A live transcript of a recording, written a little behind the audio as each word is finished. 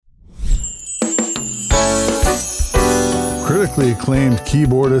critically acclaimed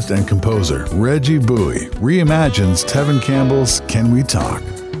keyboardist and composer Reggie Buie reimagines Tevin Campbell's Can We Talk?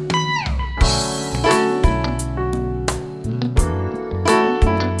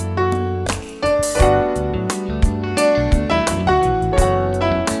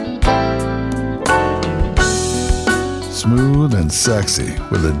 Smooth and sexy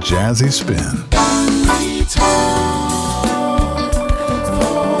with a jazzy spin.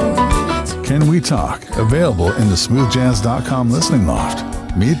 Can We Talk? Available in the smoothjazz.com listening loft.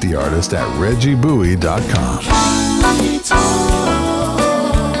 Meet the artist at reggiebui.com.